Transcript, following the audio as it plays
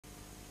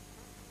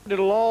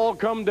It'll all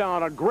come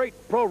down. A great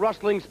pro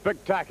wrestling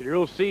spectacular.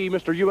 You'll see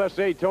Mr.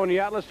 USA Tony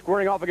Atlas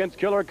squaring off against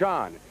Killer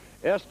Khan.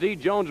 S.D.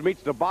 Jones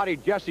meets the body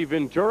Jesse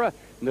Ventura.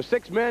 In the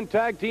six-man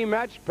tag team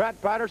match,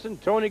 Pat Patterson,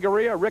 Tony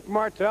Garea, Rick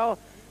Martel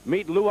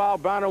meet Lou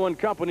Albano and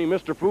company,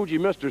 Mr. Fuji,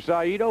 Mr.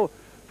 Saito.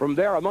 From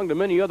there, among the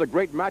many other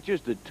great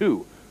matches, the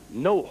two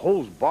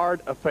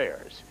no-holds-barred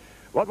affairs.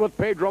 What with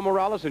Pedro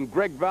Morales and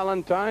Greg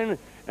Valentine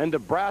and the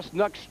Brass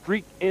Knuck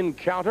Street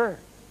Encounter?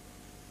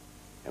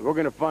 And we're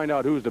going to find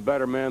out who's the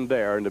better man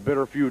there in the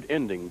bitter feud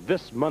ending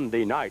this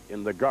Monday night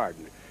in the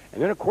Garden.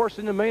 And then, of course,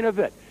 in the main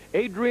event,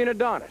 Adrian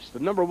Adonis, the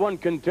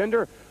 #1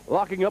 contender,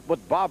 locking up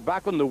with Bob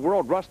Backlund, the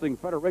World Wrestling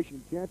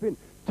Federation champion,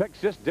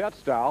 Texas Death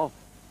Style.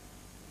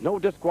 No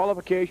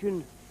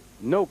disqualification,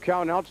 no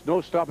countouts,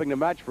 no stopping the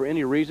match for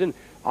any reason.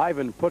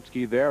 Ivan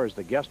Putski there as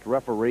the guest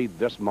referee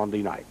this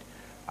Monday night.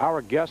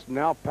 Our guest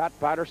now, Pat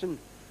Patterson,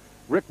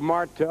 Rick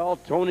Martel,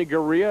 Tony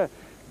Garea.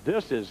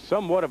 This is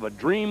somewhat of a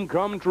dream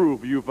come true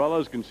for you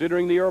fellas,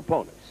 considering your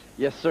opponents.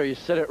 Yes, sir, you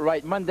said it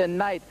right. Monday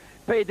night,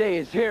 payday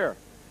is here.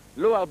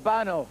 Lou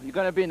Albano, you're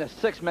going to be in a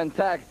six-man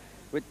tag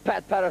with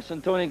Pat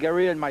Patterson, Tony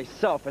Garea, and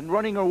myself. And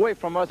running away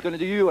from us is going to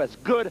do you as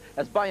good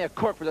as buying a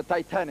cork for the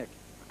Titanic.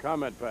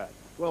 Comment, Pat.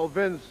 Well,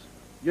 Vince,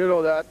 you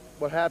know that.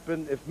 What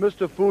happened, if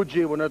Mr.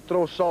 Fuji were to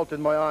throw salt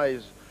in my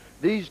eyes,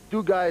 these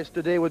two guys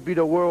today would be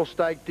the World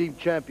Tag Team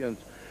Champions.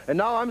 And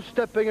now I'm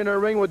stepping in the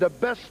ring with the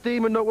best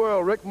team in the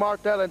world, Rick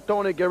Martel and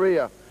Tony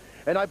Garea.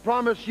 And I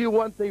promise you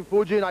one thing,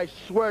 Fuji, and I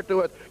swear to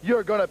it,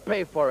 you're going to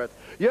pay for it.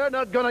 You're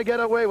not going to get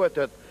away with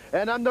it.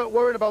 And I'm not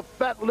worried about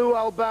Fat Lou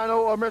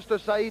Albano or Mr.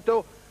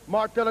 Saito.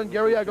 Martel and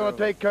Garea are going to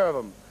take care of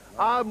him.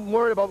 I'm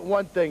worried about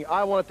one thing.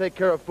 I want to take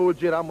care of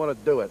Fuji, and I'm going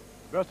to do it.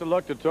 Best of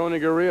luck to Tony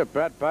Garea,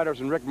 Pat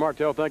Patterson, Rick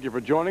Martel. Thank you for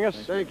joining us.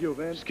 Thank you,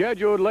 Vince.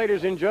 Scheduled,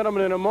 ladies and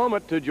gentlemen, in a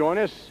moment to join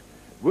us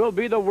will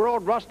be the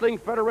World Wrestling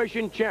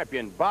Federation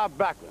champion, Bob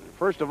Backlund.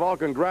 First of all,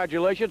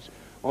 congratulations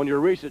on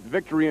your recent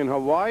victory in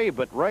Hawaii,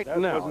 but that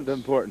now... wasn't the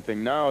important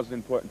thing. Now is the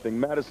important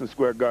thing. Madison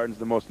Square Garden's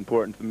the most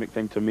important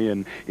thing to me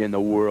in the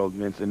world,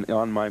 Vince. And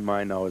on my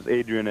mind now is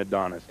Adrian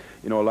Adonis.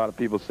 You know, a lot of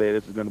people say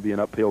this is going to be an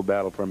uphill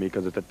battle for me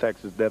because it's a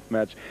Texas death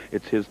match.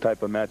 It's his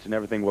type of match and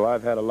everything. Well,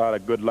 I've had a lot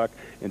of good luck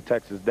in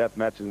Texas death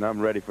matches, and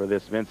I'm ready for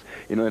this, Vince.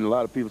 You know, and a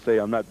lot of people say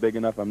I'm not big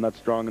enough, I'm not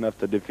strong enough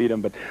to defeat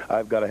him, but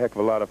I've got a heck of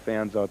a lot of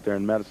fans out there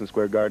in Madison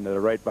Square Garden that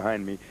are right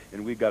behind me,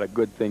 and we've got a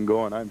good thing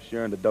going. I'm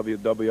sharing the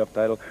WWF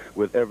title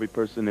with every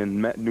person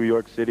in New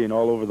York City and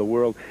all over the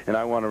world, and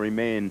I want to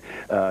remain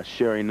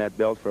sharing that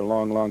belt for a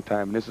long, long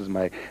time. And this is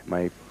my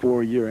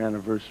 4-year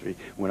anniversary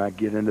when I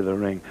get into the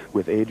ring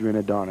with Adrian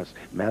Adonis,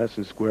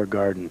 Madison Square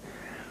Garden.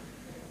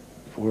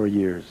 4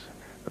 years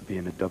of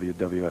being a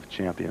WWF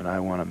champion.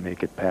 I want to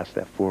make it past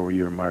that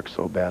 4-year mark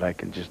so bad I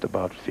can just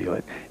about feel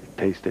it,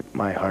 taste it.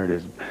 My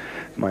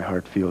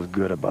heart feels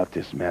good about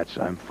this match.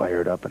 I'm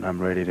fired up and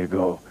I'm ready to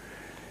go.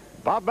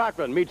 Bob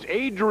Backlund meets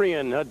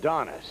Adrian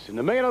Adonis in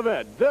the main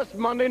event this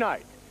Monday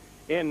night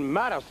in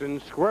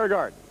Madison Square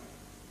Garden.